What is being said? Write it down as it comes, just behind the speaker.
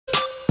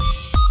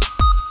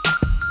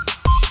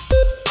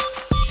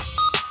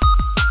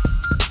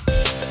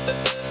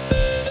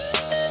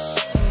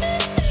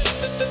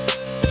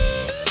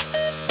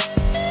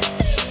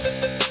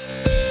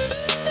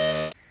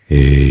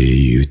Hey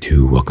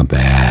YouTube, welcome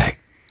back.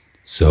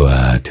 So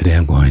today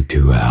I'm going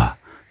to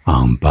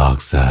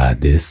unbox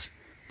this.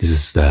 This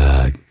is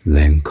the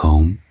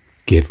LANCOME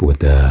gift with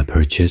the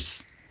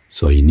purchase.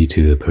 So you need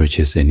to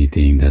purchase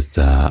anything that's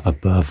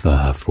above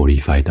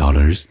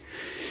 $45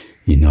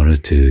 in order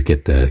to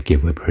get the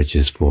gift with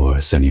purchase for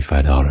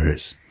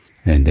 $75.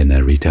 And then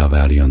the retail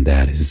value on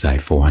that is like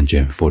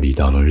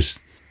 $440.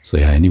 So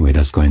yeah, anyway,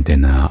 let's go ahead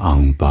and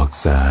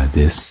unbox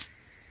this.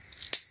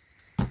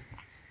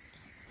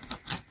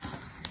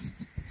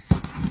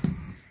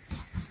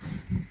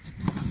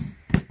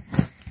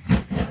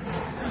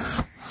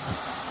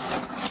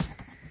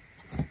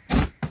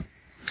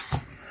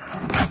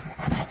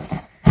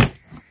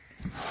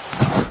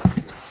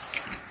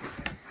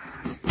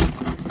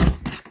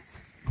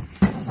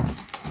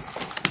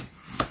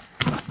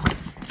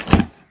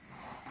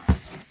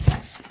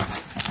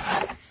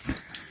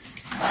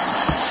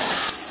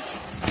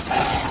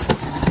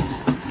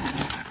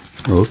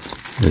 Oh,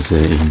 there's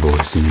an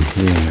invoice in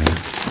here.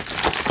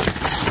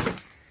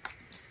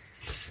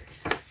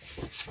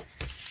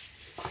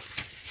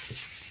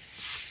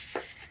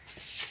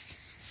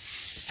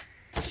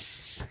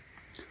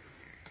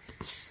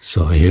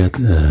 So here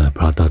the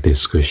product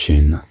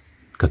description,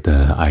 got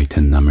the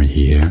item number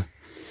here.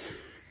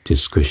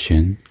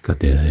 Description, got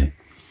the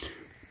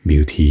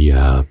beauty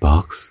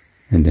box,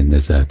 and then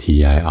there's a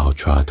TI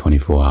Ultra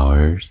 24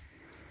 hours,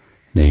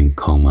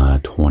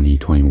 LANCOME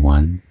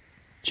 2021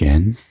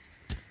 Gen.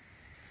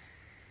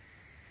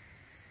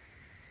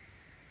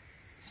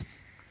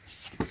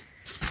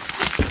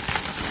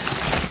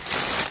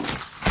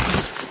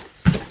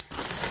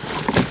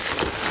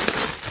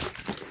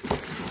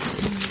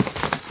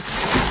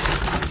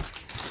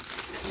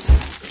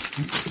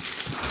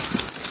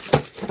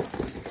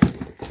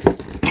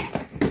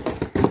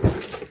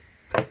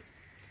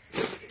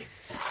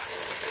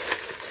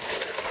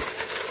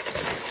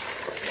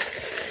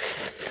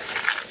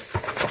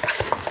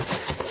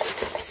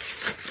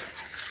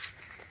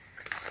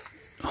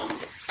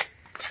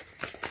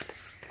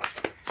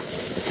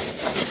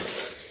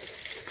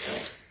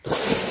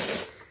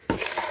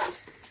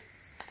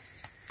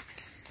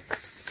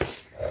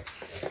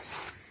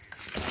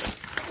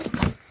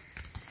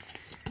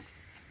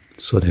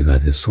 So they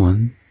got this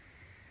one.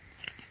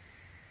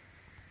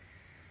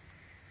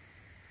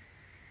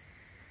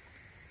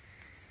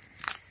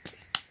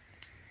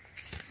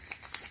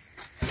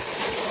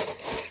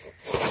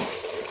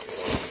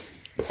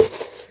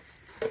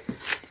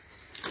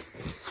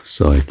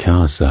 So it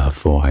counts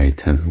 4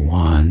 items,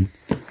 1,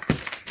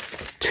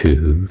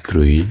 2,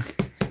 3,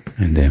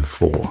 and then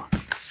 4.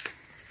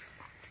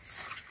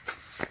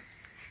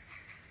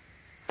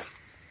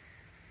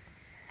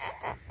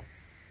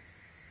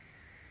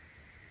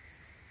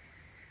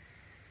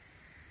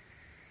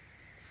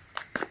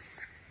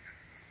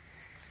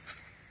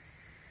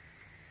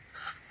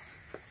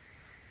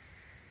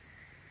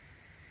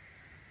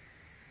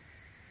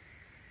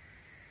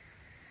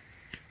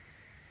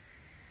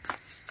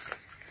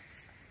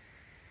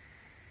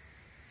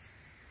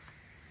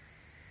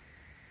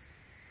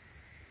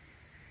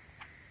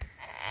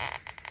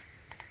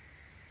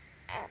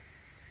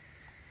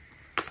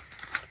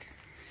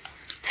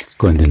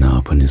 Go ahead and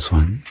open this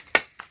one.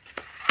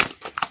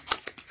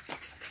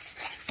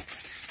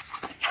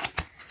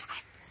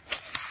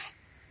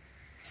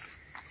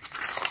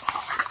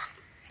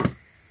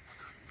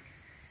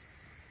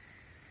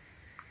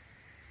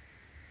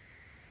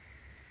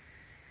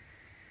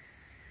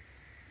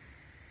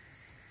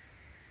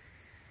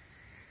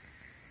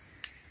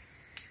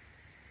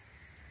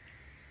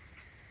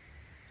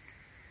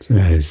 So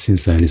it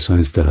seems like this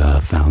one is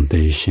the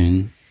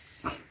foundation.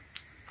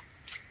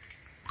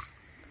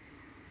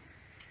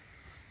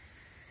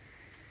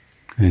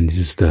 And this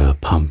is the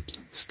pump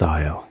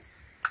style.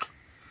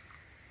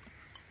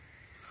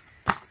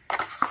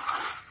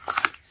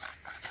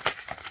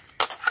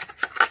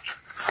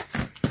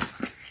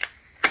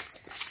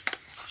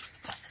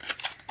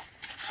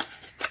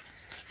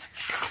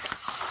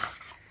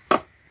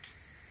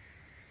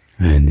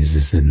 And this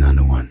is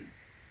another one.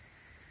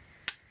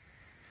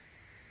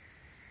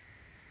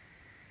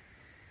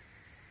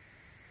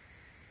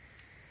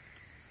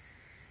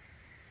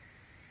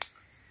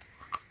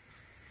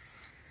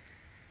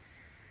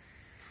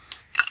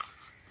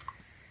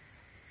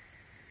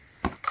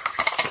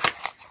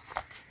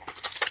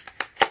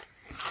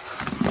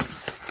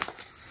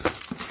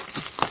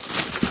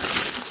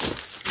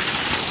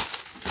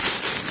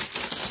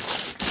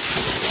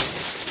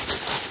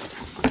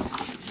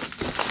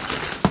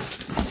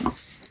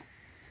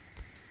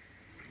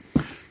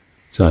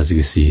 So as you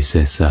can see, it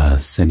says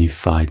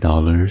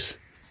 $75.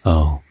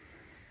 Oh,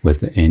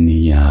 with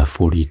any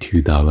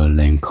 $42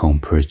 LANCOME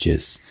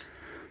purchase.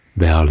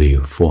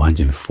 Value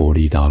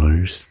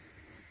 $440.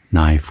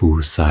 9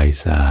 full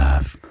size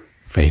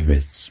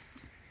favorites.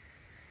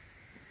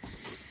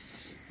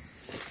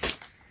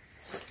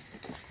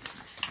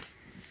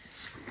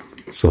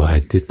 So I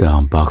did the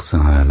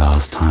unboxing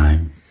last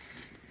time.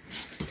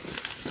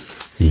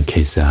 In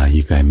case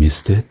you guys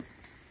missed it.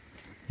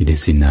 It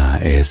is in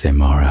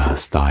ASMR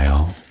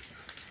style,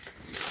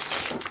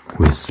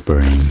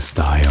 whispering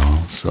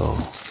style, so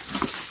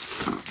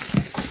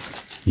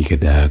you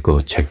could go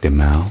check them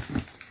out.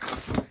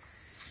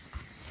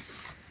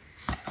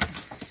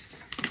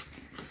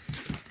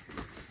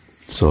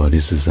 So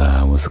this is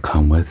what's it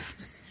come with.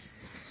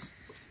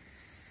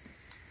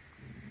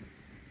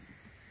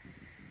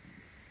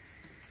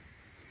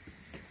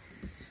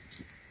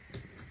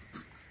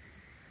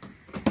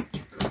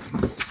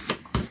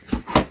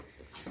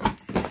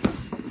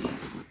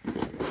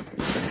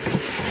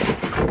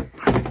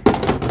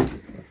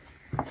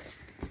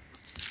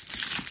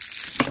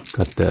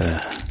 Got the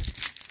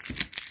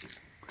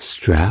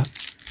strap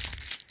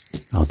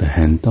or the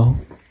handle.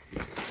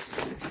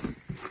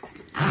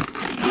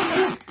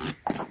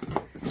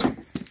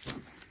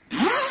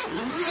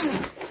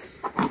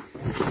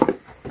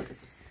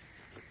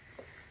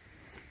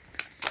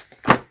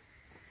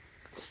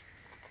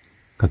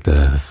 Got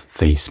the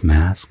face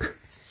mask.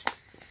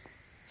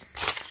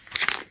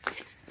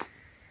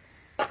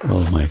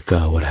 Oh my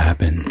god, what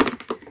happened?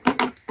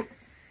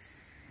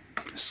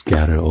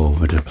 Scattered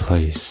over the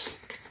place.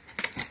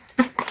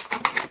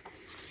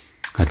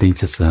 I think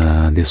just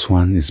this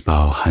one is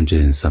about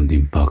 100 and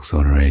something bucks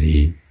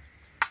already.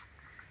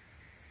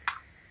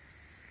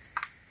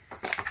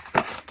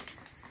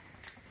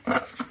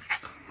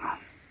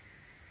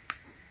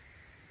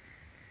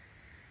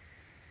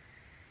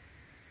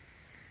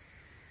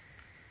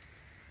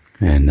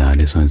 And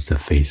this one's the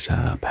face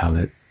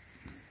palette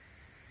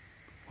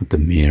with the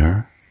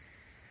mirror.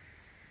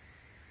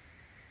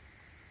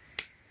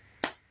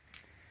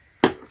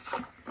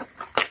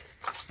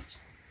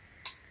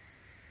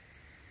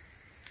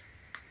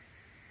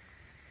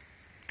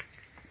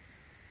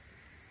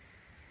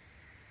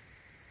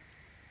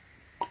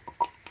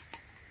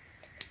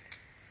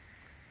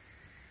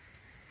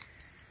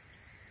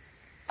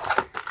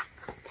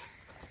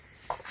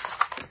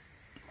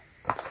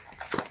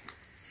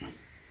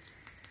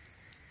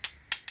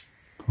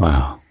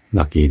 Wow,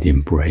 lucky it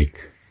didn't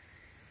break.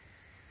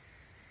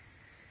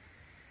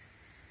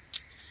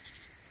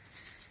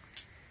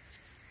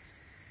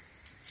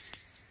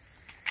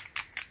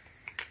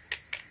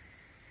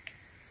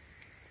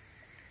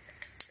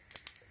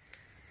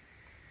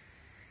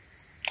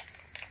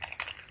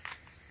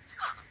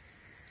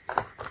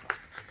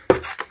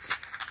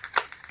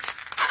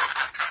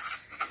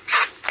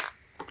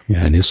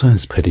 Yeah, this one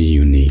is pretty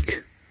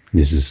unique.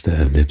 This is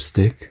the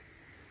lipstick.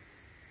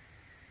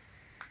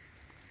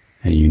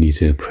 And you need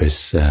to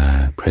press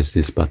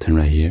this button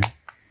right here.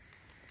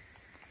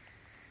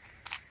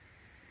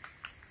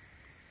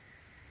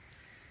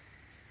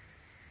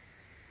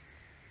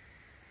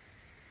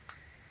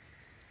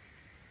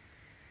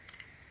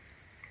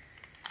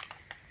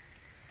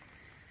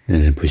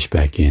 And then push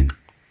back in.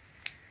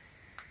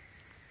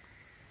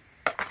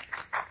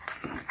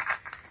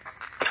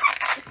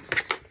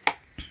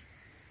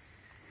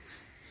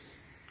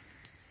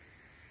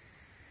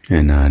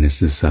 And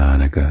this is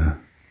like a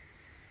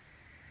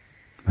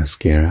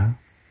mascara.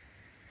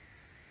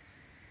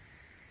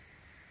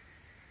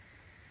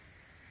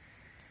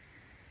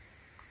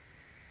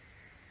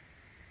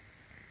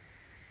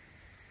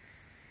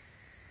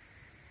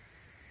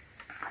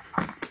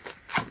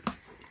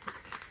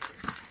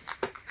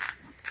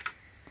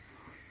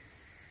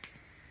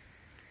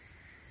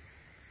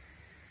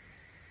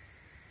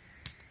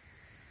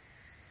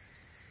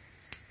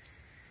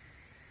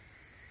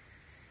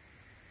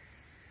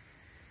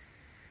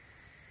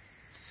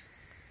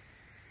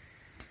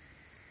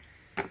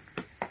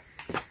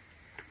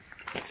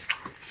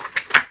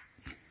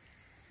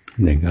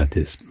 And then got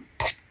this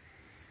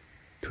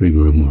to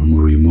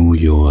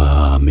remove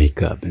your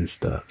makeup and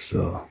stuff.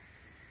 So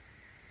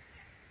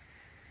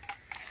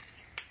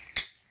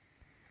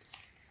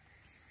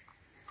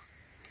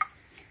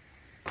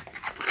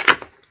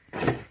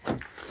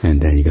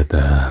and then you got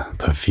the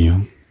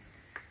perfume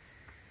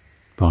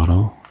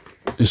bottle.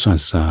 This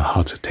one's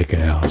hard to take it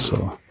out,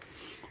 so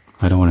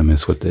I don't want to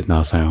mess with it.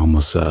 Now I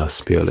almost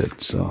spilled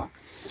it. So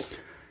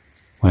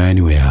well,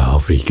 anyway,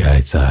 hopefully you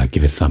guys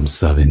give it a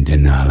thumbs up and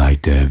then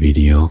like the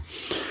video.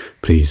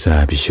 Please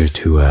be sure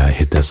to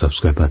hit that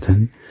subscribe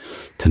button,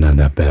 turn on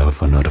that bell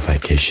for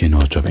notification,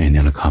 or drop any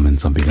other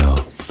comments on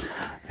below.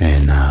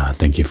 And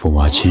thank you for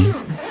watching.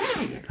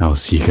 I'll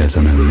see you guys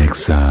on the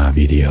next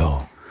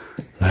video.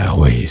 Like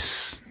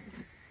always,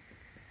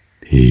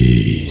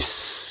 peace.